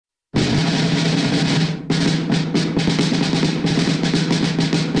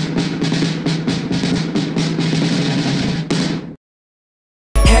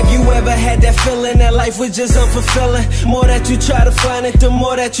had that feeling that life was just unfulfilling. More that you try to find it, the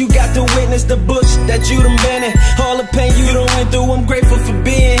more that you got to witness the bush that you done been in. All the pain you done went through, I'm grateful for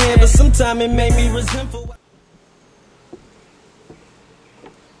being here, but sometimes it made me resentful.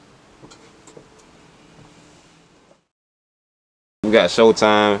 We got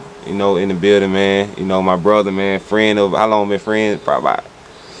Showtime, you know, in the building, man. You know, my brother, man, friend of, how long been friends? Probably about.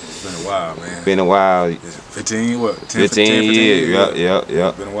 It's been a while, man. Been a while. 15, what? 15 years. Yep.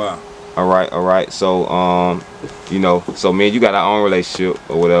 It's been a while. All right. So, you know, so me and you got our own relationship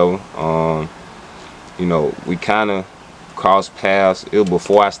or whatever. You know, we kind of crossed paths. It was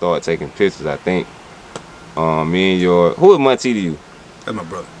before I started taking pictures, I think. Me and your, who is Monty to you? That's my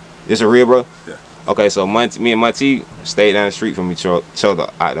brother. This a real brother? Yeah. Okay, so me and Monty stayed down the street from each other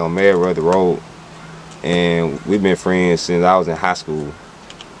out on Milledgeville Road, and we've been friends since I was in high school.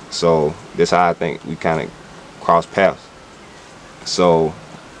 So that's how I think we kind of crossed paths. So,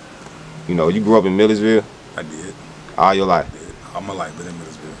 you know, you grew up in Milledgeville? I did. All your life? I did. All my life been in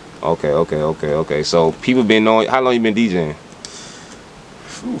Milledgeville. Okay. So people been knowing, how long you been DJing?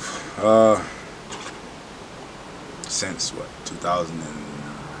 Since what,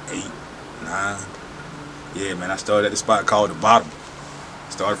 2008, 9? Yeah, man, I started at the spot called The Bottom.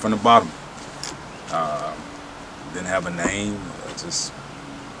 Started from the bottom. Didn't have a name.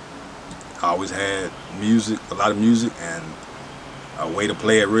 I always had music, a lot of music, and a way to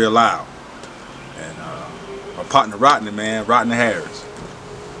play it real loud. And my partner Rodney Harris,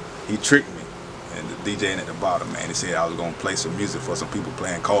 he tricked me into DJing at the bottom, man. He said I was gonna play some music for some people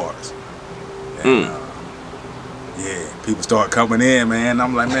playing cards. And yeah, people started coming in, man.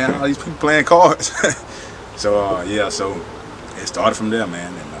 I'm like, man, all these people playing cards. So yeah, so it started from there,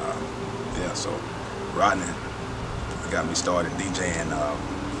 man. And yeah, so Rodney got me started DJing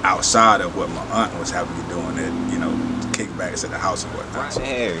outside of what my aunt was having me doing at, you know, kickbacks at the house and whatnot. Rodney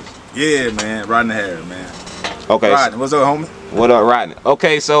Harris. Yeah, man, Rodney Harris, man. Okay. Rodney, what's up, homie? What up, Rodney?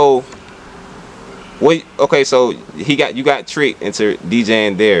 Okay, so you got tricked into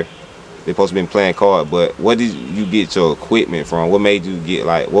DJing there. They're supposed to be playing cards, but what did you get your equipment from? What made you get,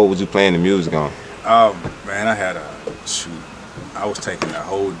 like, what was you playing the music on? Man, I had I was taking a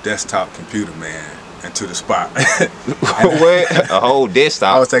whole desktop computer, man, into the spot. What? A whole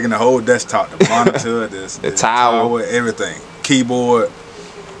desktop? I was taking the whole desktop, the monitor, the tower, everything, keyboard,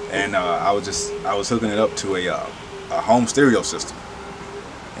 and I was hooking it up to a home stereo system.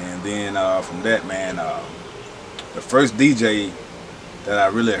 And then from that, man, the first DJ that I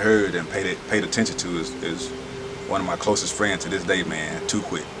really heard and paid attention to is one of my closest friends to this day, man, Too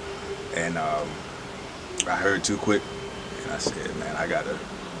Quick. And I heard Too Quick, and I said, man, I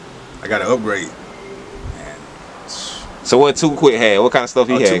gotta upgrade. And so what Too Quick had? What kind of stuff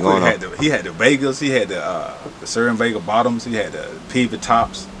he had going on? He had the Vegas, he had the Certain Vega bottoms, he had the pivot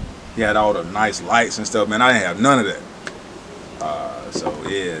tops, he had all the nice lights and stuff. Man, I didn't have none of that. So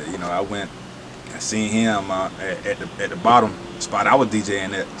yeah, you know, I went and seen him at the bottom spot I was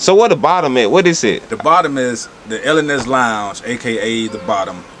DJing at. So what the bottom at? What is it? The bottom is the Illinois Lounge, aka the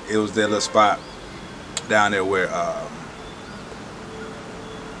bottom. It was that little spot down there where how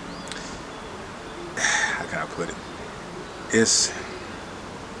can I put it? It's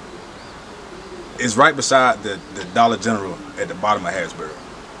right beside the Dollar General at the bottom of Harrisburg.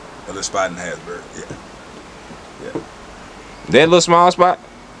 A little spot in Harrisburg. Yeah. That little small spot?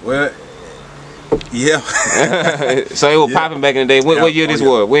 Well, yeah. So it was popping back in the day. What year this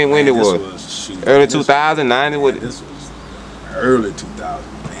was? When it was? Early 2000, 90? What? This was early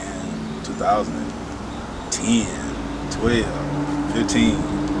 2000, man. 2010, 12, 15.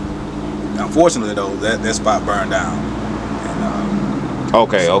 Unfortunately, though, that spot burned down. And,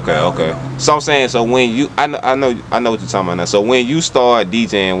 okay. So I'm saying, so when you, I know what you're talking about now. So when you started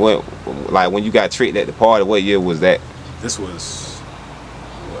DJing, like when you got tricked at the party, what year was that? This was,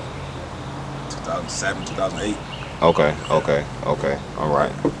 what, 2007, 2008. Okay. All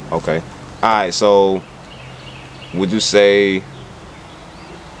right. Okay. All right. So, would you say?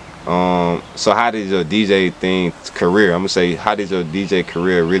 So how did your DJ career? I'm gonna say, how did your DJ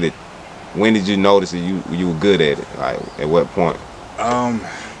career really? When did you notice that you were good at it? Like at what point?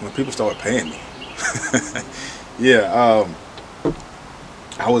 When people started paying me. Yeah.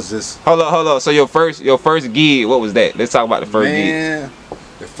 I was just. Hold up. So your first gig, what was that? Let's talk about the first gig.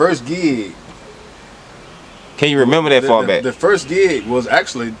 The first gig. Can you remember that far back? The first gig was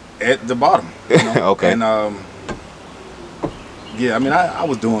actually at the bottom. You know? Okay. And yeah, I mean, I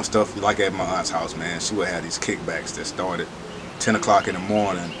was doing stuff like at my aunt's house, man. She would have these kickbacks that started 10 o'clock in the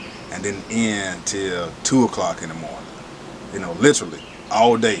morning and then end till 2 o'clock in the morning. You know, literally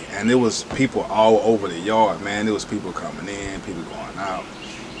all day. And there was people all over the yard, man. There was people coming in, people going out.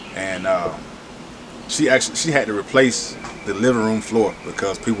 and she had to replace the living room floor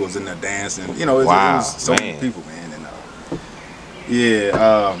because people was in there dancing. You know, it was so many people, man. And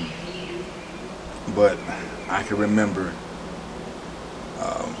yeah, but I can remember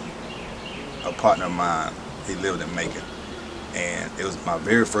a partner of mine. He lived in Macon, and it was my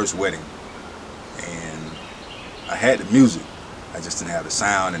very first wedding. And I had the music, I just didn't have the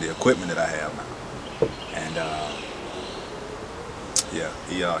sound and the equipment that I have now. And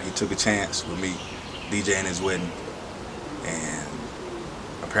yeah, he took a chance with me DJing his wedding, and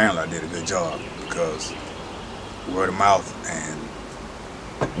apparently I did a good job because word of mouth. And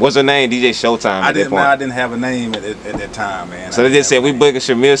what's her name? DJ Showtime. I didn't have a name at that time, man. So they just said we booking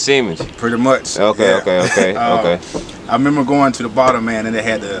Shamir Simmons. Pretty much. Okay, yeah. okay. I remember going to the bottom, man, and they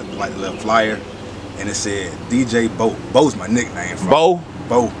had the little flyer, and it said DJ Bo. Bo's my nickname. Bo.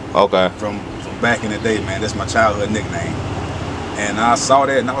 Okay. From back in the day, man. That's my childhood nickname. And I saw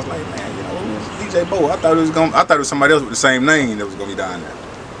that, and I was like, man, you know, who's DJ Bo? I thought it was somebody else with the same name that was gonna be down there.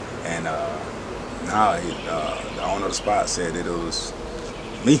 And now the owner of the spot said that it was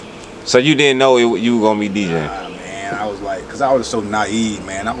me. So you didn't know you were gonna be DJing? Nah, man. I was like, cause I was so naive,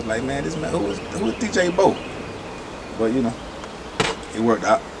 man. I was like, man, this man, who is DJ Bo? But you know, it worked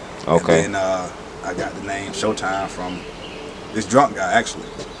out. Okay. And then I got the name Showtime from this drunk guy actually,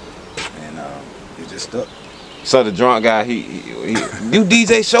 and it just stuck. So the drunk guy, he you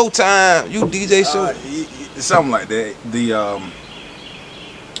DJ Showtime, you DJ Show. Something like that.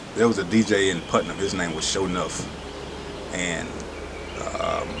 There was a DJ in Putnam. His name was Show Nuff, and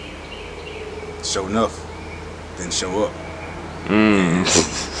Show Nuff didn't show up.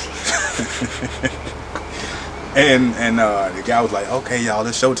 And the guy was like, okay, y'all,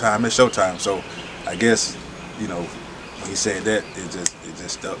 it's showtime. So I guess, you know, when he said that, it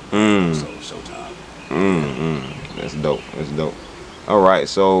just stuck. So Showtime. That's dope. All right,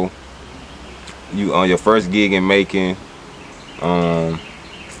 so you on your first gig in Macon. All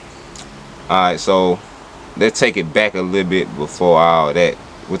right, so let's take it back a little bit before all that.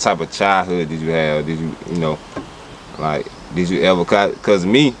 What type of childhood did you have? Did you ever? Cause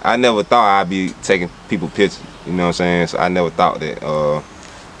me, I never thought I'd be taking people pictures. You know what I'm saying? So I never thought that.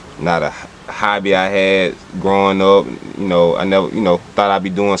 Not a hobby I had growing up. You know, I never, thought I'd be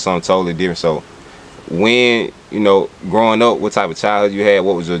doing something totally different. So when, growing up, what type of childhood you had?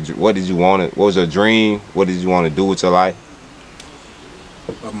 What was your dream? What did you want to do with your life?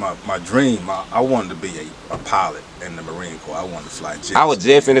 My dream, I wanted to be a pilot in the Marine Corps. I wanted to fly jets. I was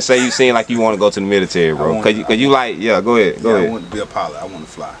just finna say you seem like you want to go to the military, bro. Cause you like, yeah, go ahead. I wanted to be a pilot. I wanted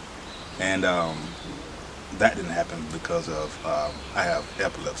to fly, and that didn't happen because of I have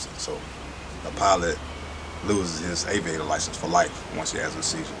epilepsy. So a pilot loses his aviator license for life once he has a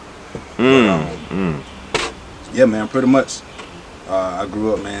seizure. Yeah, man, pretty much. I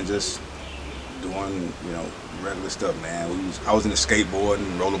grew up, man, just doing, regular stuff, man. I was into skateboarding,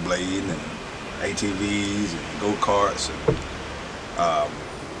 rollerblading, and ATVs and go-karts, and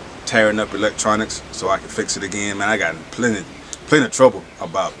tearing up electronics so I could fix it again. Man, I got in plenty of trouble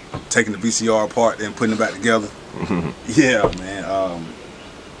about taking the VCR apart and putting it back together. Yeah, man.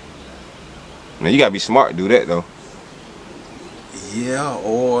 Man, you gotta be smart to do that though. Yeah,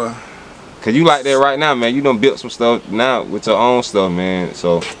 or cause you like that right now, man. You done built some stuff now with your own stuff, man.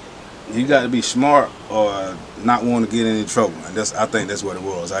 So you got to be smart or not want to get in any trouble, and I think that's what it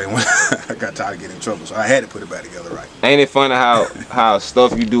was. I got tired of getting in trouble, so I had to put it back together right. Ain't it funny how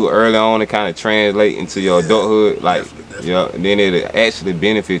stuff you do early on it kind of translate into your adulthood, like definitely. Yeah, and then it actually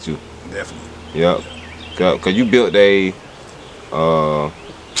benefit you. Definitely. Yeah, cause you built a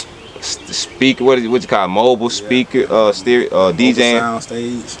speaker. What you call it? Mobile speaker, stereo, DJing. Sound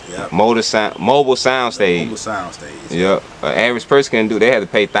stage. Yeah. Mobile sound stage. Mobile sound stage. Yeah. An average person can do. They had to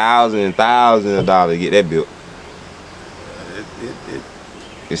pay thousands and thousands of dollars to get that built.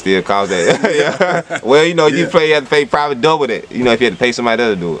 It still costs that. Yeah. Well, you have to pay probably double that. If you had to pay somebody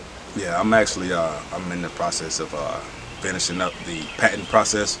else to do it. Yeah, I'm actually I'm in the process of finishing up the patent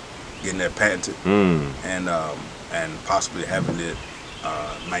process, getting that patented, and possibly having it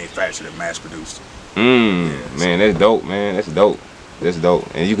manufactured and mass produced. Man, that's dope, man. That's dope.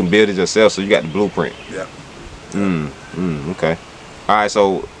 And you can build it yourself, so you got the blueprint. Yeah. Okay. All right,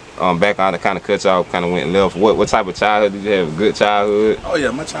 so back on the kind of cut y'all kind of went left. What type of childhood did you have? A good childhood? Oh yeah,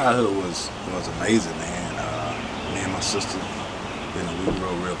 my childhood was amazing, man. Me and my sister, we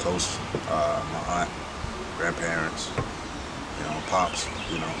grew real close. My aunt, grandparents, pops,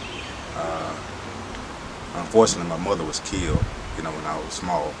 unfortunately my mother was killed, when I was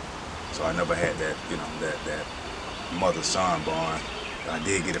small. So I never had that, that mother-son bond. I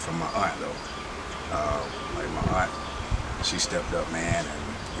did get it from my aunt though. Like my aunt, she stepped up, man,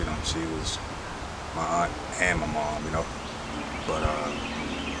 and You know, she was my aunt and my mom. You know, but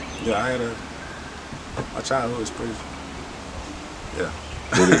yeah, my childhood was pretty, yeah.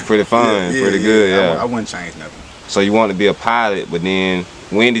 Pretty fun, pretty good, yeah. I wouldn't change nothing. So you wanted to be a pilot, but then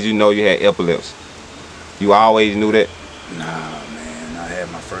when did you know you had epilepsy? You always knew that? Nah, man. I had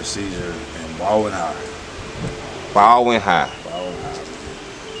my first seizure in Baldwin High. Baldwin High. Baldwin High.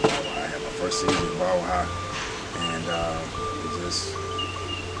 I had my first seizure in Baldwin High, and it just.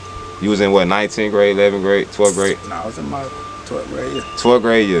 You was in what, 19th grade, 11th grade, 12th grade? Nah, I was in my 12th grade year. 12th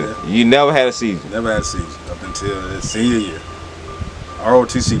grade year. Yeah. You never had a seizure? Never had a seizure up until the senior year.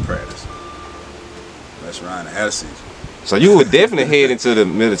 ROTC practice. That's right. I had a seizure. So you were definitely heading to the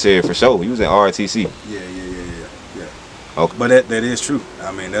military for sure. You was in ROTC. Yeah. Okay. But that is true.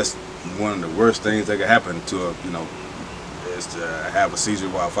 I mean, that's one of the worst things that could happen to a, is to have a seizure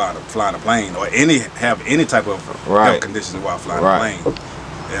while flying a plane, or have any type of health conditions while flying a plane.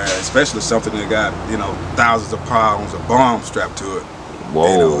 Especially something that got thousands of pounds of bombs strapped to it.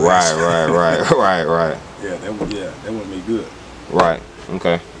 Whoa! Right. Yeah, that wouldn't be good. Right.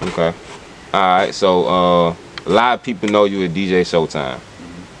 Okay. All right. So a lot of people know you at DJ Showtime.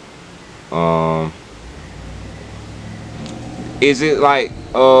 Is it like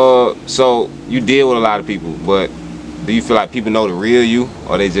so you deal with a lot of people, but do you feel like people know the real you,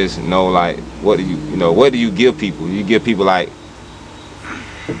 or they just know like what do you give people? You give people like.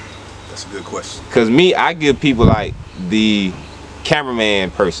 That's a good question. Cause me, I give people like the cameraman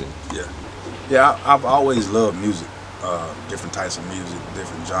person. Yeah. I've always loved music. Different types of music,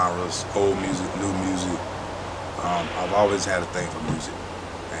 different genres, old music, new music. I've always had a thing for music,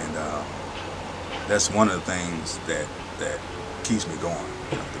 and that's one of the things that keeps me going.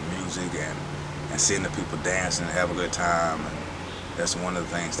 The music and seeing the people dancing and have a good time, and that's one of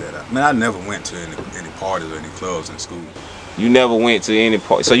the things that I never went to any parties or any clubs in school. You never went to any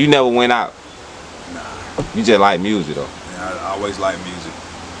party, so you never went out? Nah. You just like music though? Yeah, I always liked music.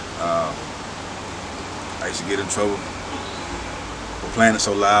 I used to get in trouble for playing it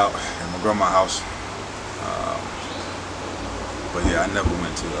so loud in my grandma's house. But yeah, I never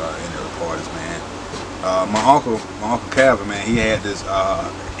went to any other parties, man. My uncle Calvin, man,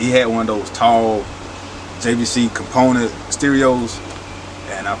 he had one of those tall JVC component stereos,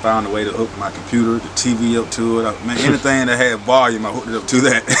 and I found a way to hook my computer, the TV up to it. Man, anything that had volume, I hooked it up to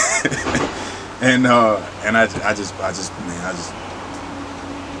that. and I just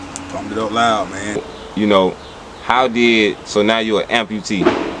pumped it up loud, man. So now you're an amputee.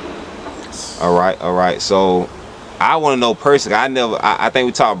 Yes. All right. So I want to know personally. I think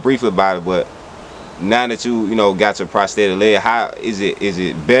we talked briefly about it, but now that you got your prosthetic leg, how is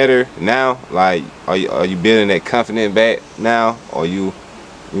it better now? Like, are you building that confidence back now, or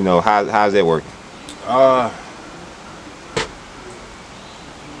how's that working? I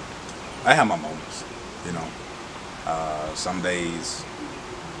have my moments, some days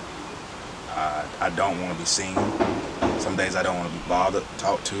I don't want to be seen. Some days I don't want to be bothered,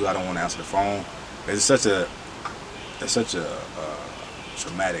 talked to. I don't want to answer the phone. It's such a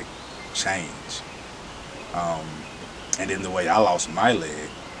traumatic change. And then the way I lost my leg,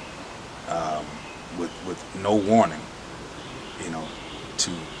 with no warning,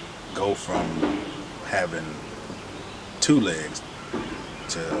 to go from having 2 legs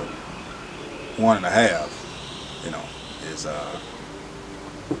to 1.5, is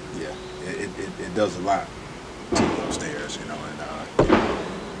it does a lot to me upstairs,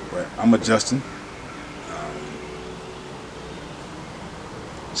 but I'm adjusting.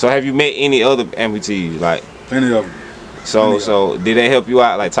 So have you met any other amputees? Like Plenty of them. So did they help you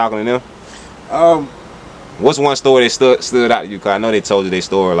out, like talking to them? What's one story that stood out to you? Cause I know they told you their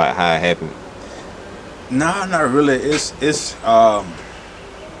story, like how it happened. Nah, not really. It's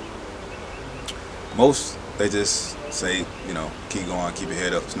most they just say, keep going, keep your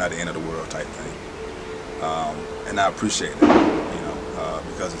head up. It's not the end of the world type thing. And I appreciate that,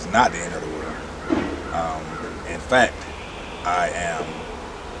 because it's not the end of the world. In fact, I am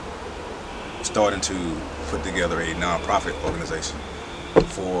starting to put together a non-profit organization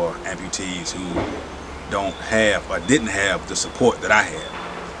for amputees who don't have or didn't have the support that I had.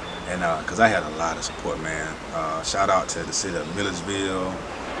 And because I had a lot of support, man. Shout out to the city of Milledgeville,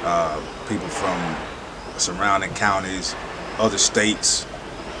 people from surrounding counties, other states,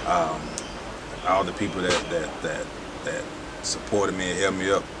 all the people that supported me and held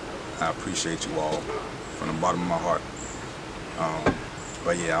me up. I appreciate you all from the bottom of my heart.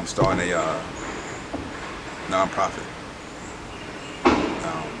 But yeah, I'm starting a non-profit,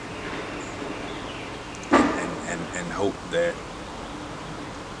 and hope that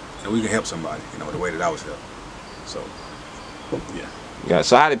we can help somebody, the way that I was helped. So yeah. Yeah.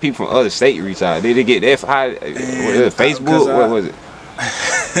 So how did people from other states reach out? Did they get that? How? Was it Facebook? What was it?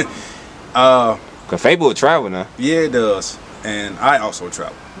 Cause Facebook will travel now. Yeah, it does. And I also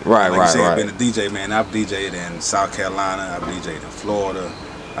travel. Right, like right, you said, right. I've been a DJ, man. I've DJed in South Carolina. I've DJed in Florida.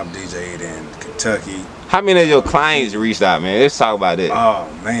 I've DJed in Kentucky. How many of your clients reached out, man? Let's talk about that. Oh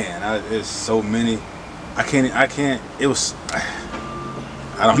man, it's so many. I can't. It was.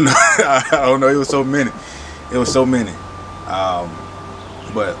 I don't know. I don't know. It was so many. It was so many.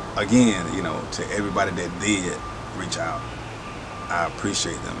 But again, you know, to everybody that did reach out, I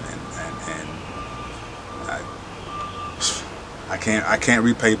appreciate them, and I can't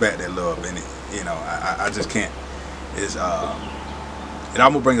repay back that love, and you know, I just can't. It's it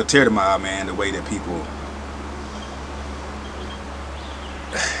almost brings a tear to my eye, man, the way that people,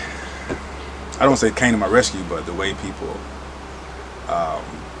 I don't say came to my rescue, but the way people,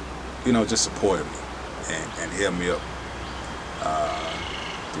 you know, just supported me and held me up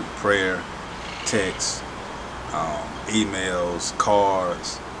through prayer, texts, emails,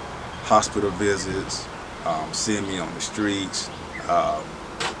 cards, hospital visits, seeing me on the streets. I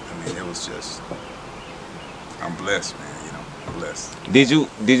mean, it was just, I'm blessed, man. You know, I'm blessed. Did you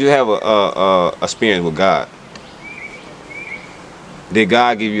have a experience with God? Did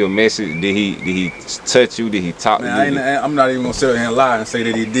God give you a message? Did he touch you? Did he talk to you? I'm not even gonna sit here and lie and say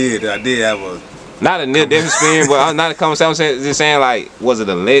that he did. I did have a, not a near-death experience, but not a conversation. I'm just saying, like, was it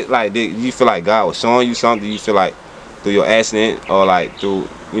a like? Did you feel like God was showing you something? Did you feel like through your accident, or like through,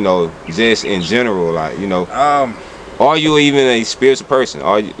 you know, just in general, like, you know? Are you even a spiritual person?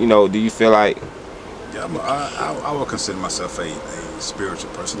 Or, you know, do you feel like? Yeah, I would consider myself a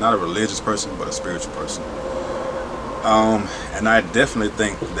spiritual person, not a religious person, but a spiritual person. And I definitely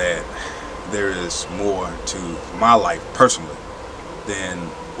think that there is more to my life personally than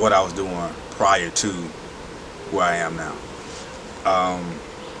what I was doing prior to where I am now.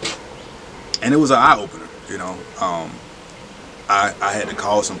 And it was an eye-opener, you know. I had to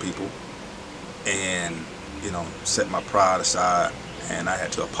call some people and, you know, set my pride aside, and I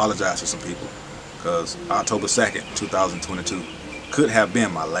had to apologize to some people, because October 2nd, 2022 could have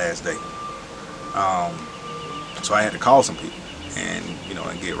been my last day. So I had to call some people and, you know,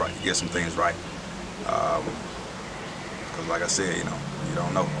 and get some things right. Because like I said, you know, you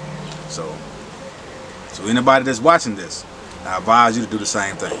don't know. So anybody that's watching this, I advise you to do the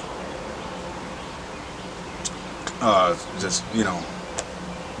same thing. Just, you know,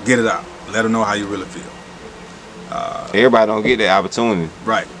 get it out. Let them know how you really feel. Everybody don't get that opportunity.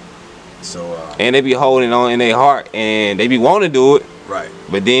 Right. So and they be holding on in their heart, and they be wanting to do it. Right.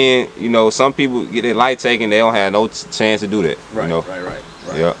 But then, you know, some people get their life taken, they don't have no chance to do that. Right. You know? Right.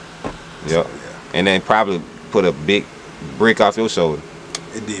 Yep. So, yeah. And then probably put a big brick off your shoulder.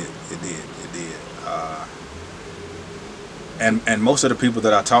 It did. And most of the people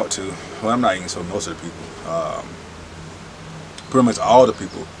that I talked to, well, I'm not even so most of the people, pretty much all the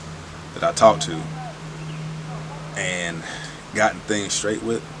people that I talked to and gotten things straight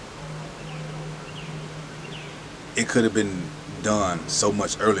with, it could have been done so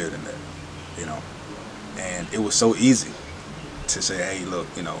much earlier than that, you know. And it was so easy to say, hey, look,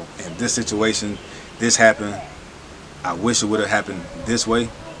 you know, in this situation, this happened. I wish it would have happened this way.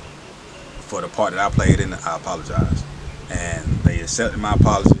 For the part that I played in, I apologize. And they accepted my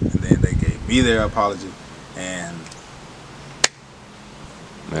apology, and then they gave me their apology. And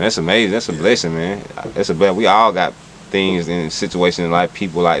man, that's amazing. That's a blessing, man. That's a blessing. We all got things in situations in life,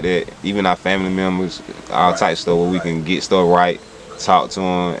 people like that, even our family members, all types of stuff where we can get stuff right, talk to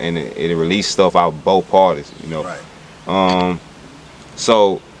them, and it release stuff out of both parties, you know. Right.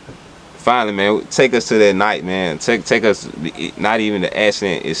 So finally, man, take us to that night, man. Take us, not even the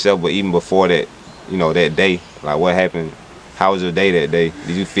accident itself, but even before that, you know, that day. Like, what happened? How was your day that day?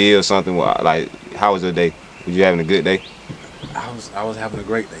 Did you feel something? Like, how was your day? Was you having a good day? I was having a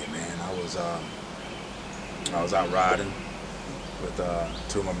great day, man. I was out riding with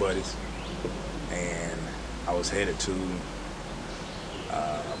two of my buddies, and I was headed to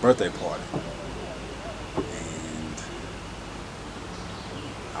a birthday party, and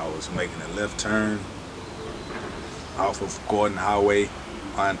I was making a left turn off of Gordon Highway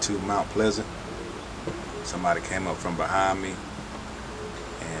onto Mount Pleasant. Somebody came up from behind me,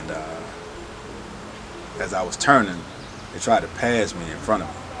 and as I was turning, they tried to pass me in front of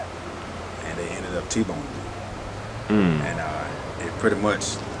me, and they ended up T-boning me. And it pretty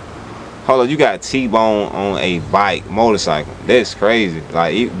much. Hold on, you got T-bone on a bike, motorcycle. That's crazy.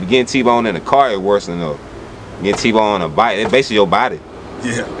 Like, getting T-bone in a car is worse than getting T-bone on a bike. It's basically your body.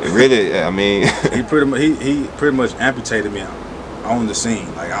 Yeah. It really, I mean. he pretty much amputated me on the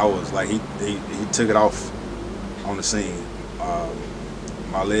scene. Like, I was like, he took it off on the scene.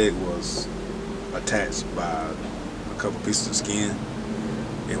 my leg was attached by a couple pieces of skin.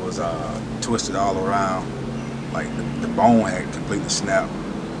 It was twisted all around, like the bone had completely snapped.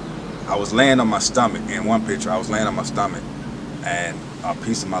 I was laying on my stomach. In one picture, I was laying on my stomach, and a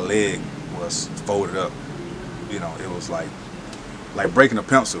piece of my leg was folded up. You know, it was like breaking a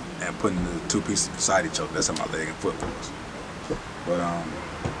pencil and putting the two pieces beside each other. That's how my leg and foot was. But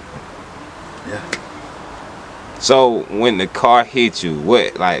yeah. So when the car hit you,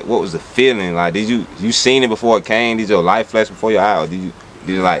 what was the feeling? Like, did you seen it before it came? Did your life flash before your eye? Or did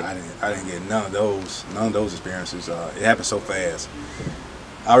you like? I didn't get none of those experiences. It happened so fast.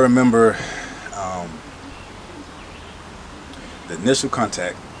 I remember the initial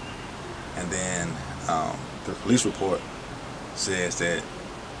contact, and then the police report says that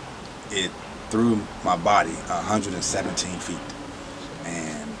it threw my body 117 feet,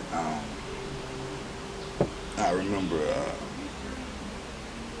 and I remember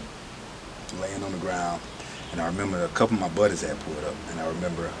laying on the ground, and I remember a couple of my buddies had pulled up, and I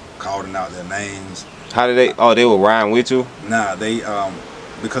remember calling out their names. How did they? Oh, they were riding with you? Nah, they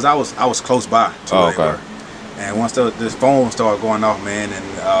because I was close by to where they were. And once this phone started going off, man,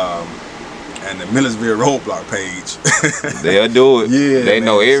 and the Milledgeville roadblock page, they'll do it. Yeah, they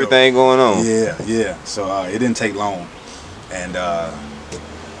know everything going on. Yeah. So it didn't take long, and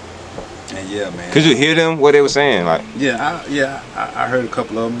yeah, man. Could you hear them? What they were saying? Like, I heard a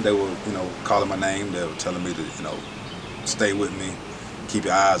couple of them. They were, calling my name. They were telling me to, stay with me, keep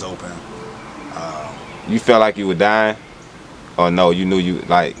your eyes open. You felt like you were dying, or no? You knew you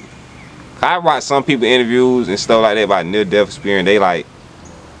like. I watch some people interviews and stuff like that about near-death experience. They like,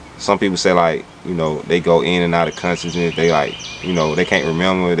 some people say like, they go in and out of consciousness. They like, they can't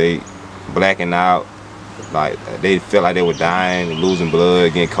remember. They blacking out. Like they felt like they were dying, losing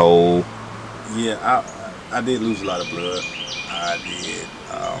blood, getting cold. Yeah, I did lose a lot of blood. I did.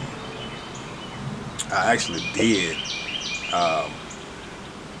 I actually did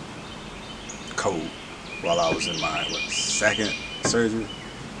cold while I was in my second surgery.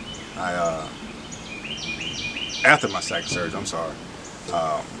 After my second surgery, I'm sorry.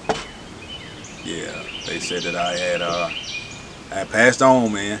 Yeah, they said that I had passed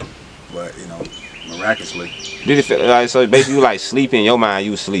on, man, but miraculously. Did it feel like, so basically you like sleep in your mind,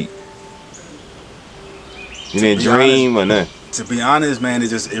 you sleep? You didn't dream or nothing? To be honest, man,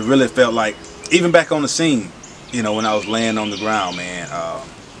 it really felt like, even back on the scene, when I was laying on the ground, man,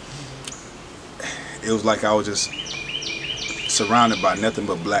 it was like I was just surrounded by nothing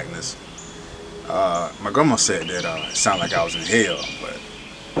but blackness. My grandma said that it sounded like I was in hell, but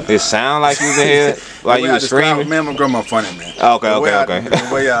it sounded like you was in hell, like you was screaming. Man, my grandma funny, man. Okay. The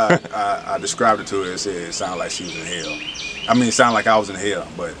way I described it to her, it said it sounded like she was in hell. I mean, it sounded like I was in hell,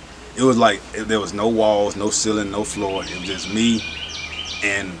 but it was like there was no walls, no ceiling, no floor. It was just me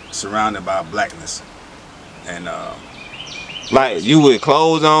and surrounded by blackness. And like you with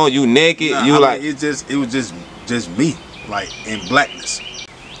clothes on, you naked, nah, you it was just me, like in blackness.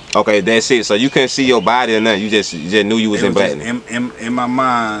 Okay, that's it. So you couldn't see your body or nothing. You just knew you was in blackness. In my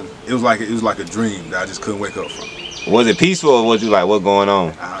mind, it was like a dream that I just couldn't wake up from. Was it peaceful or was you like, what's going on?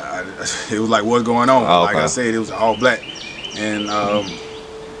 It was like, what's going on? Oh, okay. Like I said, it was all black. And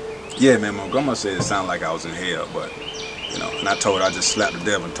yeah, man, my grandma said it sounded like I was in hell, but and I told her, I just slapped the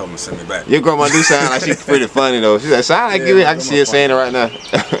devil and told him to send me back. Your grandma do sound like she's pretty funny though. She said, sound like you. I can see her saying it right now.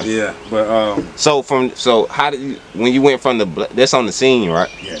 Yeah, but so how did you, when you went from that's on the scene, right?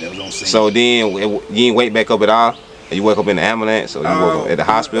 Yeah, that was on scene. So then you didn't wake back up at all? Or you woke up in the ambulance, or you woke up at the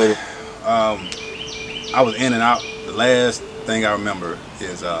hospital? I was in and out. The last thing I remember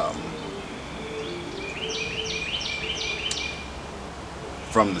is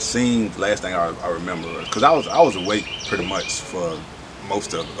from the scene. The last thing I remember, because I was awake pretty much for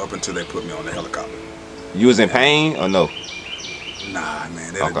most of up until they put me on the helicopter. You was in pain or no? Nah,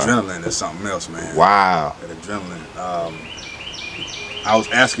 man. That adrenaline is something else, man. Wow. That adrenaline. I was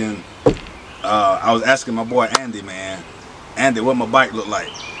asking my boy Andy, man. Andy, what my bike look like?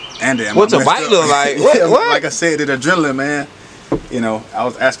 Andy, what's a bike look like? What? Like I said, that adrenaline, man. I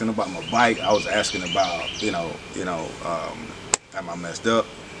was asking about my bike. I was asking about, am I messed up?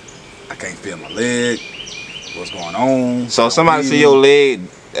 I can't feel my leg. What's going on? So somebody see your leg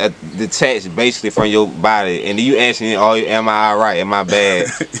detached basically from your body, and you asking, "Oh, am I alright? Am I bad?"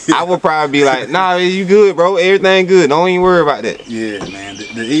 Yeah. I would probably be like, "Nah, you good, bro. Everything good. Don't even worry about that." Yeah, man.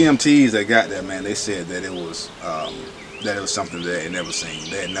 The EMTs that got that, man, they said that it was something they had never seen.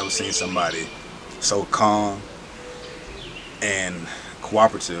 They had never seen somebody so calm and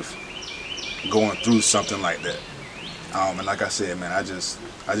cooperative going through something like that. And like I said, man, I just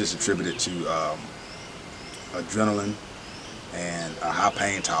attribute it to adrenaline and a high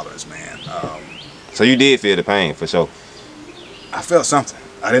pain tolerance, man. So you did feel the pain for sure. I felt something.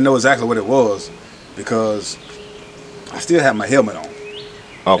 I didn't know exactly what it was because I still had my helmet on.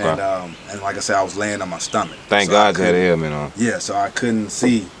 Okay. And like I said, I was laying on my stomach. Thank God you had a helmet on. Yeah, so I couldn't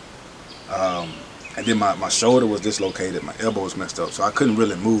see. And then my shoulder was dislocated, my elbow was messed up, so I couldn't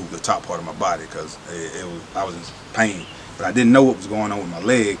really move the top part of my body because I was in pain. But I didn't know what was going on with my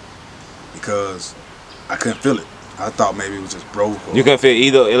leg because I couldn't feel it. I thought maybe it was just broke. You couldn't feel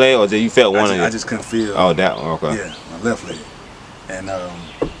either leg, or you felt one of it? I just couldn't feel. Oh, that one. Okay. Yeah, my left leg. And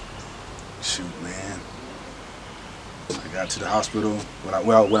shoot, man, I got to the hospital.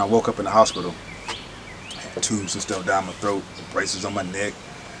 When I woke up in the hospital, I had tubes and stuff down my throat, braces on my neck.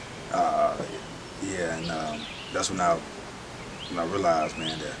 Yeah, and that's when I realized,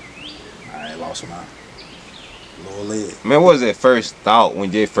 man, that I had lost my lower leg. Man, what was that first thought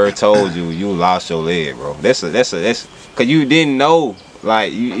when they first told you lost your leg, bro? That's cause you didn't know.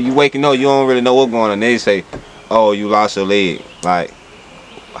 Like you waking up, you don't really know what's going on. They say, oh, you lost your leg. Like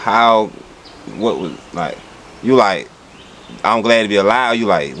how? What was like? You like? I'm glad to be alive. You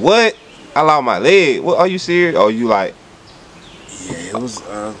like what? I lost my leg. What? Are you serious? Or you like? Yeah, it was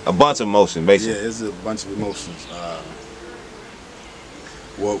a bunch of emotions, basically. Yeah, it's a bunch of emotions.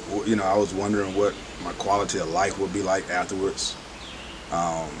 Well, you know, I was wondering what my quality of life would be like afterwards.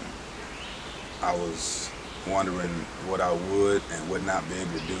 I was wondering what I would and would not be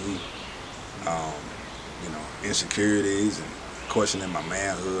able to do. You know, insecurities and questioning my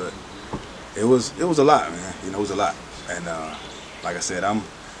manhood. It was a lot, man. You know, it was a lot. And like I said,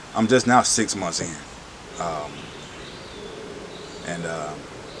 I'm just now 6 months in. And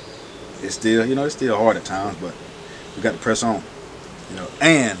it's still, you know, it's still hard at times, but we got to press on, you know.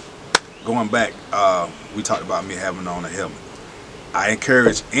 And going back, we talked about me having on a helmet. I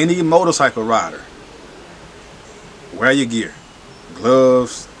encourage any motorcycle rider, wear your gear,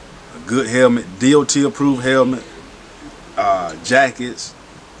 gloves, a good helmet, DOT approved helmet, jackets,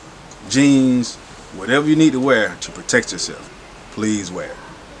 jeans, whatever you need to wear to protect yourself, please wear.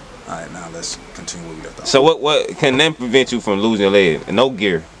 All right, now let's continue what we left off. So what can then prevent you from losing your leg? No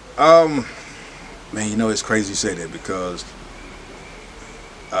gear. Man, you know, it's crazy you say that because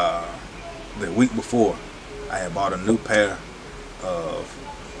the week before I had bought a new pair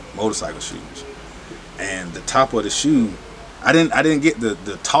of motorcycle shoes, and the top of the shoe, I didn't get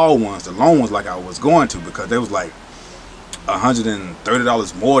the tall ones, the long ones, like I was going to, because they was like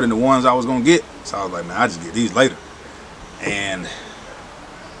 $130 more than the ones I was gonna get. So I was like, man, I just get these later. And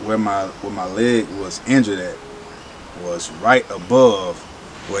where my leg was injured at was right above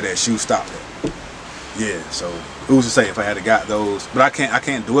where that shoe stopped at. Yeah, so who's to say if I had got those? But I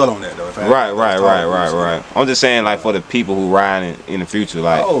can't dwell on that though. If I right. I'm just saying, like, for the people who ride in the future,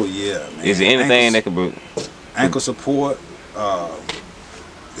 like, oh yeah, man. Is there anything that could be ankle support?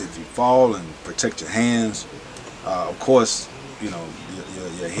 If you fall, and protect your hands. Of course, you know,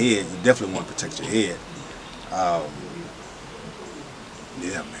 your head. You definitely want to protect your head.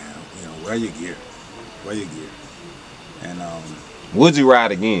 Yeah, man. You know, wear your gear. Wear your gear. And would you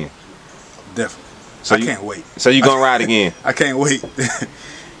ride again? Definitely. So I can't wait. So you gonna ride again? I can't wait.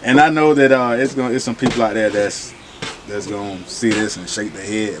 And I know that it's some people out there that's gonna see this and shake their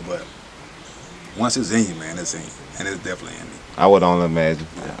head, but once it's in you, man, it's in you, and it's definitely in me. I would only imagine.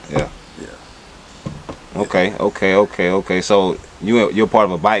 Yeah. Okay. So you're part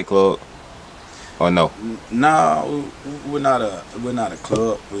of a bike club, or no? No, we're not a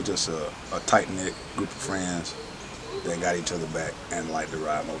club. We're just a tight-knit group of friends that got each other back and like to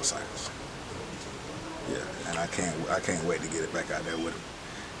ride motorcycles. Yeah, and I can't wait to get it back out there with them.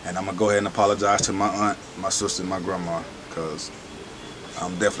 And I'm gonna go ahead and apologize to my aunt, my sister, and my grandma, because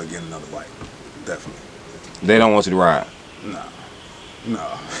I'm definitely getting another bike. Definitely. They don't want you to ride?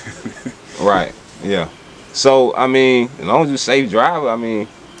 No. Right. Yeah. So I mean, as long as you're a safe driver, I mean,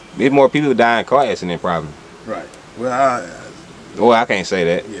 there's more people die in car accident probably. Right. Well, I can't say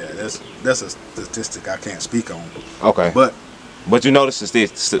that. Yeah, that's a statistic I can't speak on. Okay. But you know the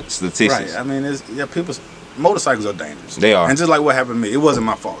statistics. Right. I mean, motorcycles are dangerous. They are. And just like what happened to me, it wasn't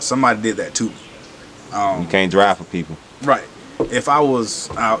my fault. Somebody did that to me. You can't drive for people. Right. If I was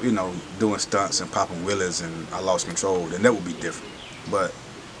out, you know, doing stunts and popping wheelies and I lost control, then that would be different. But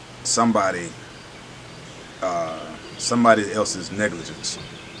somebody else's negligence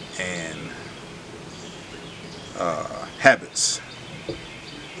and habits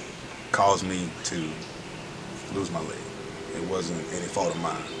caused me to lose my leg. It wasn't any fault of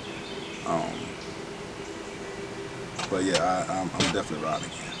mine. But yeah, I'm definitely riding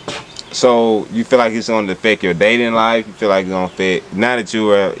again. So you feel like it's gonna affect your dating life? You feel like it's gonna affect now that you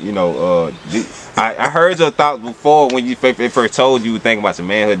are, you know, I heard your thoughts before when you first told you were thinking about your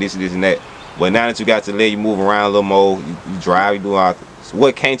manhood, this and that. But now that you got to let you move around a little more, you drive, you do all. So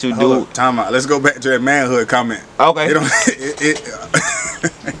what can't you do? Time out. Let's go back to that manhood comment. Okay.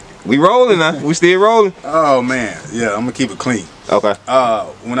 We rolling now. We still rolling. Oh man, yeah. I'm gonna keep it clean. Okay.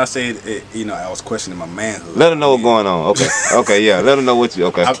 When I said it, you know, I was questioning my manhood. Let them know what's going on. Okay. Okay. Yeah. Let them know what you.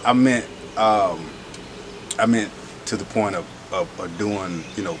 Okay. I meant to the point of doing,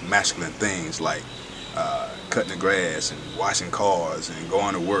 you know, masculine things like cutting the grass and washing cars and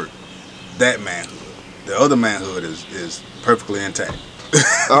going to work. That manhood. The other manhood is perfectly intact.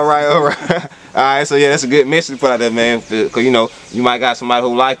 All right. All right. So yeah, that's a good message for out there, man. Cause you know you might got somebody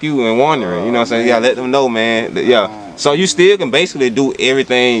who like you and wondering. You know what I'm saying? Yeah. Let them know, man. Yeah. So you still can basically do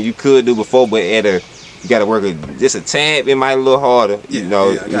everything you could do before, but at a you gotta work just a tad. It might be a little harder. Yeah, you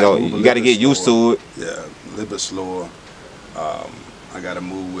know. You gotta get used to it. Yeah. A little bit slower. I gotta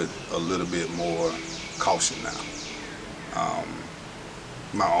move with a little bit more caution now.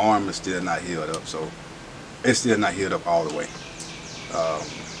 My arm is still not healed up, so it's still not healed up all the way.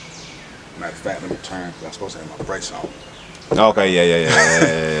 Matter of fact, let me turn, 'cause I'm supposed to have my brace on. Okay,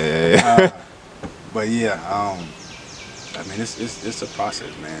 yeah. But yeah, I mean, it's a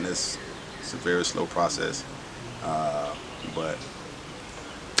process, man. It's a very slow process, but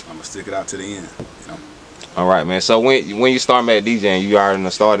I'm gonna stick it out to the end, you know. All right, man. So when you start back DJing, you already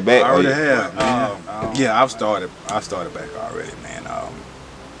started back? I already have. Yeah, I've started back already, man.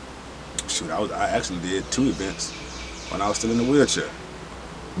 Shoot, I actually did 2 events when I was still in the wheelchair.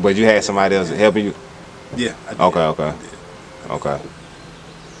 But you had somebody else helping you? Yeah, I did. Okay. I did. Okay.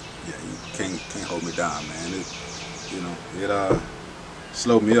 Yeah, you can't hold me down, man. It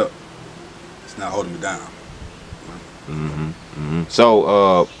slowed me up. It's not holding me down. You know?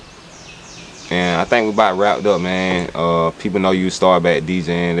 So and I think we about wrapped up, man. People know you start back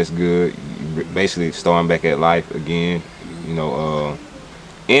DJing. That's good. You basically starting back at life again. You know,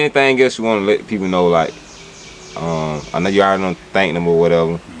 anything else you want to let people know? Like, I know you already done thank them or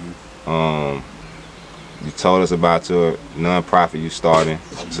whatever. You told us about your non-profit you starting,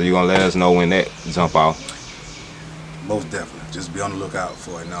 so you're gonna let us know when that jump off. Most definitely. Just be on the lookout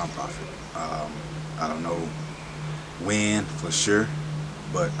for a non-profit. I don't know when for sure,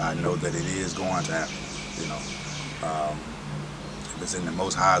 but I know that it is going to happen. You know, if it's in the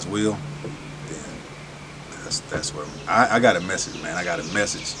Most High's will, then that's where I got a message, man. I got a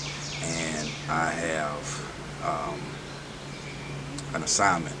message, and I have an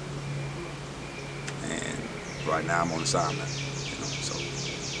assignment, and right now I'm on assignment. You know,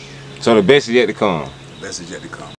 so the best is yet to come. The best is yet to come.